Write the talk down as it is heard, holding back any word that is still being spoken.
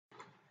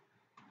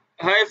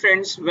Hi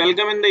friends,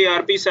 welcome in the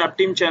ERP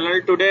team channel.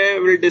 Today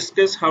we'll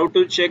discuss how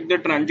to check the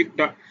transit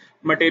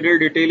material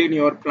detail in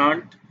your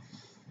plant.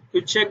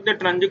 To check the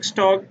transit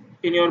stock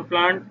in your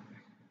plant,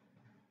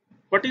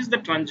 what is the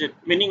transit?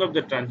 Meaning of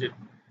the transit?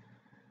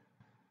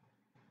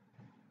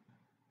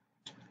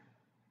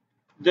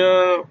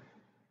 The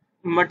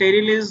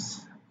material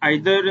is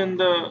either in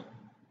the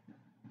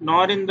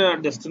nor in the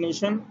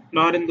destination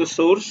nor in the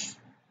source.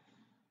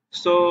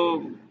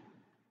 So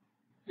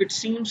it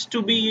seems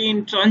to be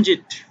in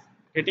transit.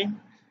 Getting?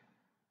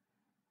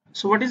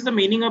 So what is the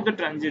meaning of the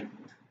transit?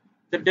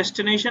 The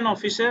destination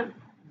officer,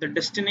 the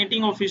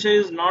destinating officer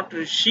is not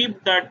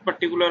received that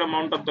particular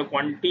amount of the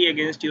quantity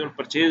against your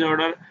purchase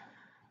order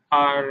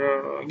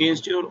or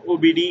against your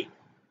OBD.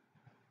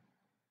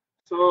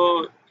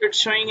 So it's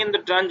showing in the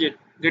transit.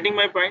 Getting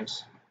my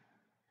points?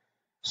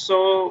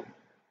 So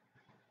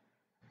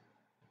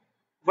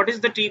what is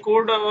the T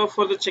code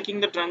for the checking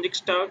the transit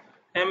stock?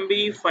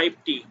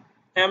 MB5T.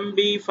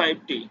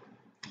 MB5T.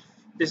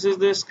 This is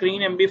the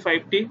screen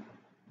MB5T.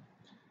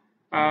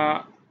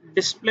 uh,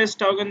 Display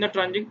stock in the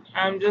transit.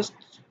 I am just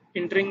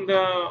entering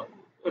the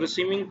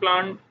receiving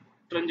plant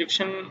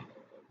transaction,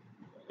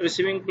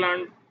 receiving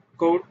plant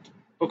code.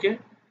 Okay,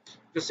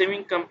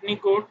 receiving company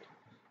code.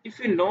 If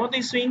you know the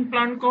receiving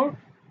plant code,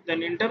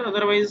 then enter,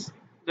 otherwise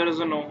there is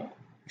a no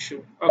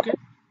issue. Okay,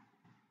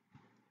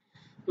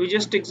 we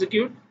just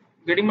execute.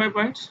 Getting my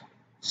points?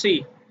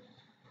 See,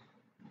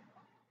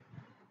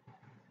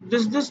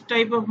 this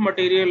type of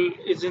material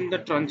is in the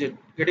transit.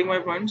 Getting my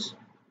points?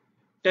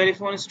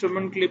 Telephone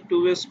instrument clip,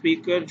 two-way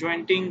speaker,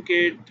 jointing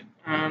kit,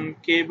 and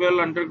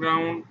cable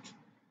underground,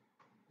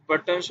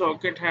 button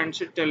socket,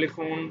 handset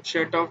telephone,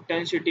 set of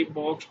 10 city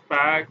box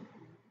pack.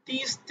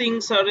 These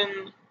things are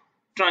in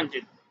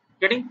transit.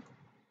 Getting?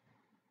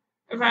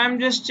 If I am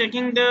just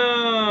checking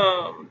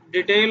the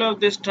detail of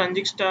this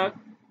transit stock,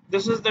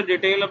 this is the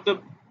detail of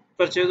the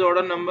purchase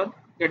order number.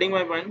 Getting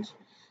my points?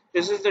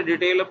 This is the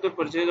detail of the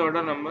purchase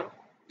order number.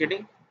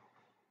 Getting?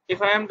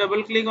 If I am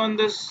double click on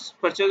this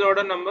purchase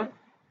order number,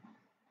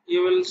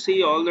 you will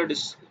see all the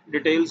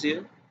details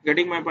here.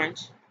 Getting my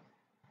points?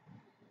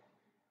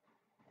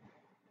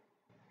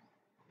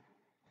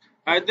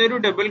 Either you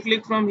double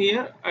click from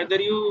here, either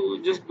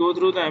you just go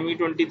through the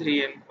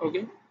ME23N.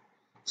 Okay,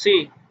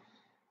 see,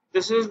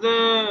 this is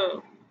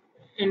the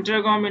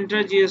intercom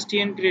intra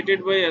GSTN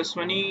created by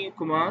Aswani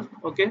Kumar.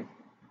 Okay,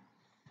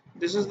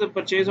 this is the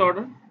purchase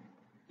order.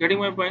 Getting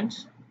my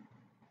points?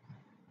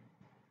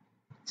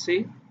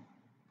 See,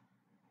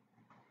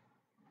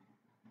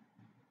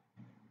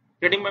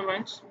 getting my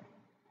points?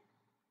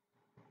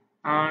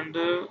 And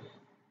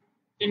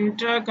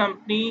intra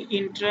company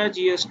intra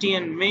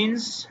GSTN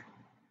means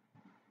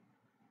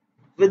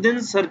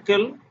within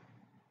circle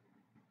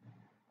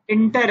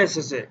inter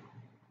SSA.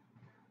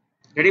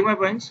 Getting my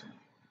points?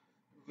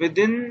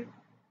 Within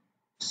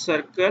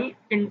circle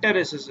inter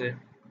SSA.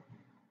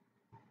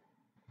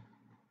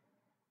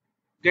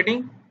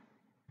 Getting?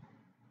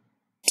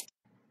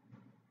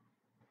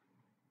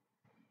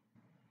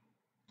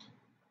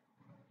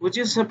 Which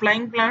is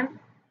supplying plant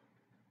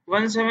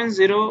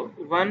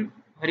 1701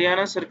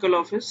 Haryana Circle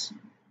Office.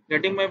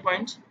 Getting my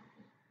points?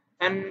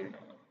 And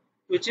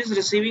which is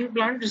receiving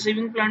plant?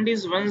 Receiving plant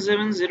is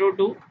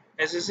 1702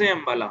 SSA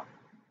Ambala.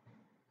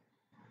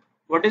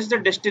 What is the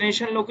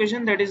destination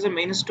location? That is the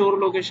main store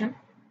location.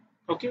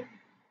 Okay.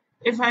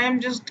 If I am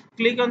just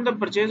click on the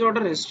purchase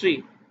order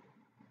history,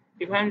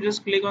 if I am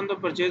just click on the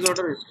purchase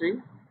order history,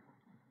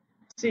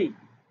 see,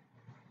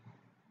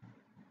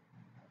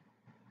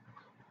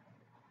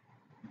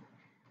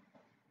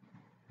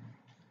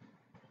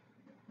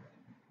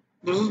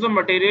 this is the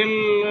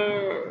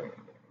material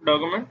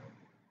document.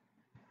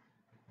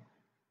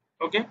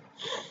 Okay,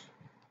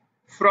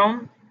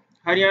 from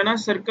Haryana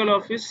Circle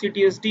Office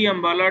CTSD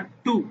Ambala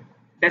to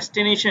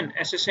destination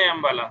SSA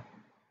Ambala.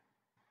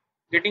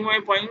 Getting my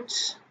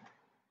points?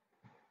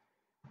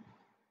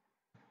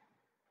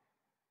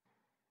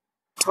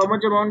 How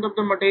much amount of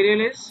the material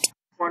is?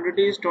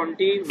 Quantity is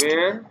 20.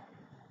 Where?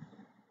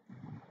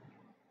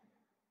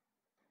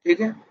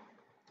 Okay.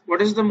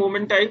 What is the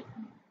movement type?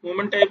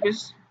 Movement type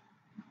is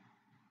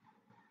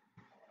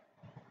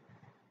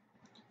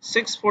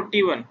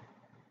 641.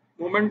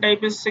 Movement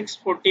type is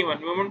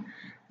 641. Movement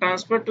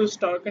transfer to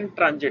stock in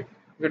transit.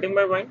 Getting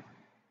my point?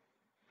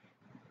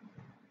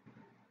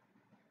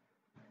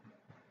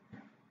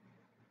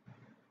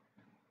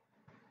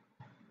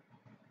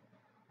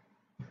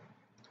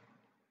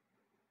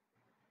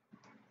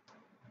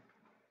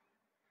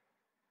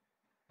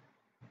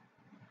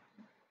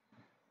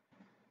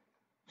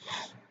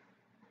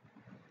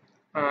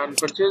 And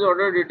purchase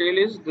order detail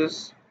is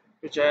this,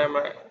 which I am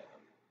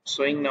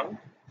showing now.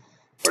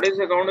 What is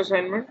account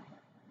assignment?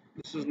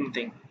 This is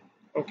nothing.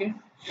 Okay.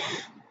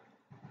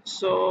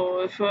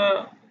 So if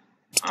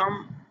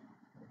um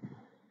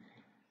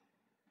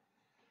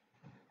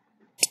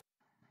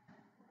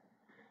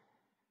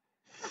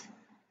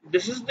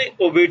this is the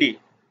OBD.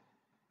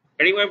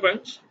 Getting my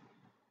points?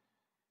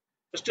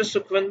 Mr.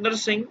 Sukhwinder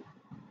Singh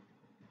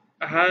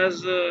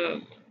has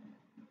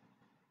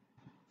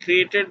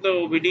created the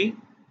OBD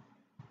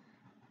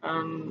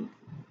and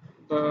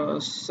the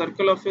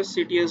circle of a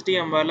CTSD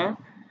Ambala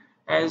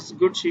as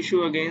goods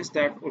issue against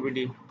that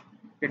OBD.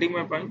 Getting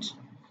my points?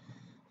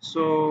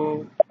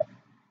 So,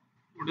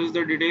 what is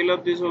the detail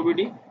of this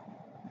OBD?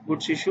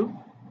 Goods issue.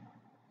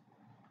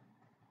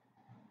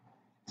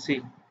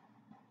 See,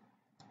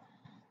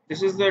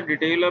 this is the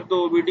detail of the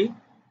OBD.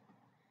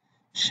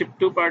 Ship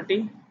to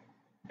party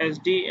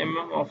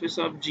SDMM Office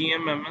of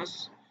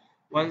GMMS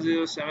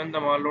 107 the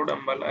Mall Road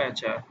Ambala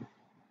HR.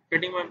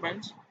 Getting my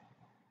points?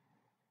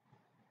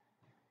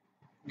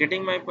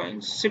 Getting my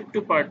points? Ship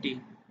to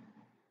party.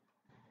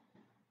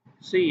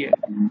 See here.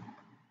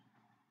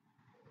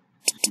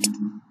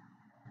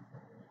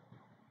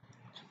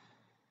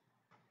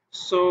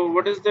 So,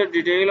 what is the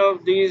detail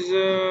of these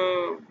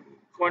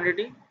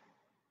quantity?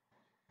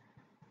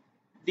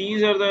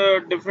 These are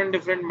the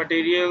different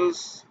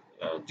materials,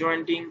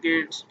 jointing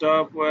kits,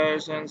 stop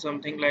wires, and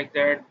something like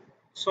that.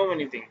 So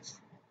many things.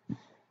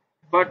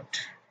 But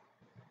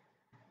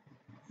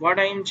what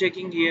I am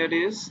checking here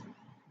is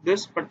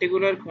this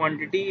particular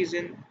quantity is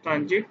in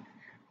transit.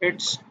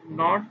 It's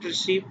not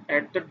received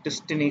at the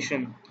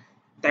destination.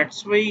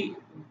 That's why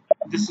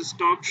this is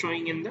stock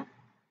showing in the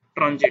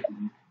transit.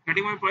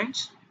 Getting my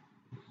points?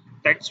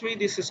 That's why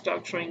this is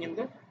stock showing in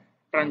the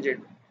transit.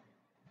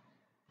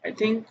 I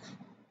think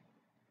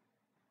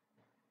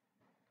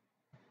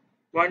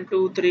 1,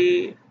 2,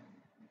 3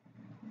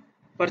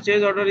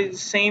 purchase order is the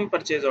same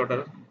purchase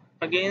order.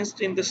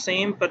 Against in the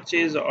same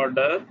purchase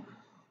order,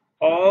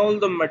 all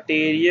the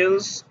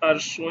materials are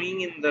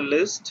showing in the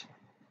list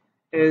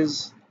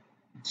is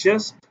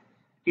just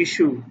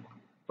issue.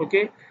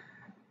 Okay,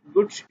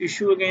 goods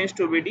issue against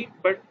OBD,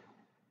 but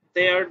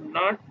they are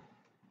not.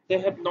 They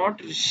have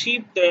not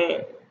received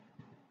the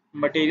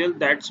material.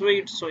 That's why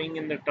it's showing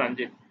in the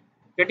transit.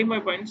 Getting my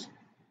points?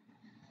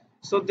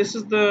 So this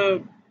is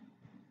the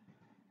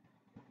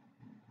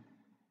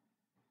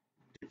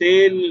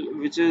detail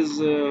which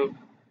is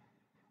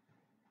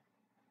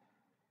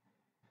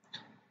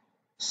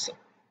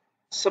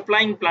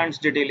supplying plants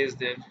detail is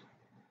there.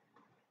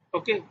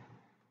 Okay,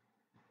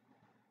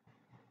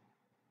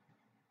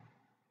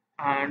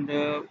 and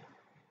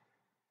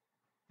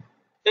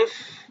if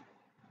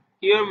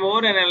you are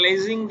more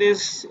analyzing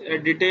this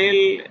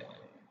detail,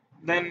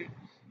 then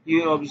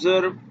you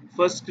observe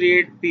first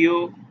create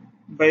PO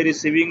by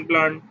receiving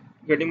plant,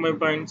 getting my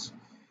points,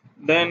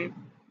 then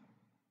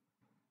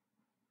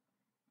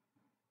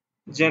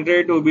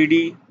generate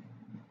OBD,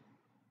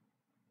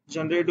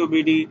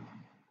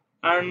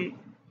 and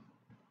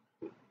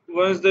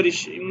once the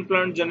receiving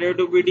plant generate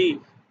OBD,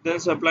 then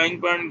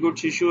supplying plant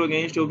goods issue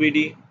against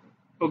OBD.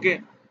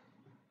 Okay,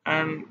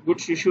 and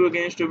goods issue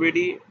against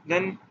OBD,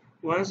 then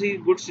once the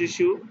goods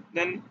issue,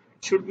 then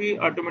it should be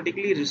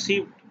automatically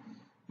received,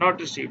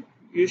 not received.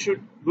 You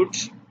should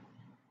goods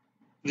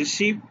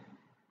receive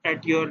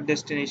at your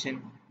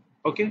destination.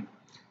 Okay,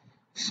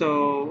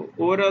 so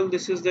overall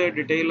this is the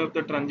detail of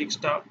the transit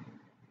stock,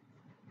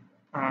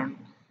 and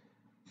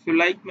if you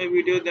like my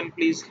video then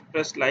please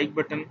press like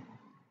button.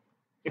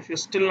 If you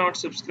still not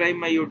subscribe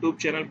my YouTube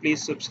channel,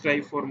 please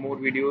subscribe for more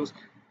videos.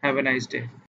 Have a nice day.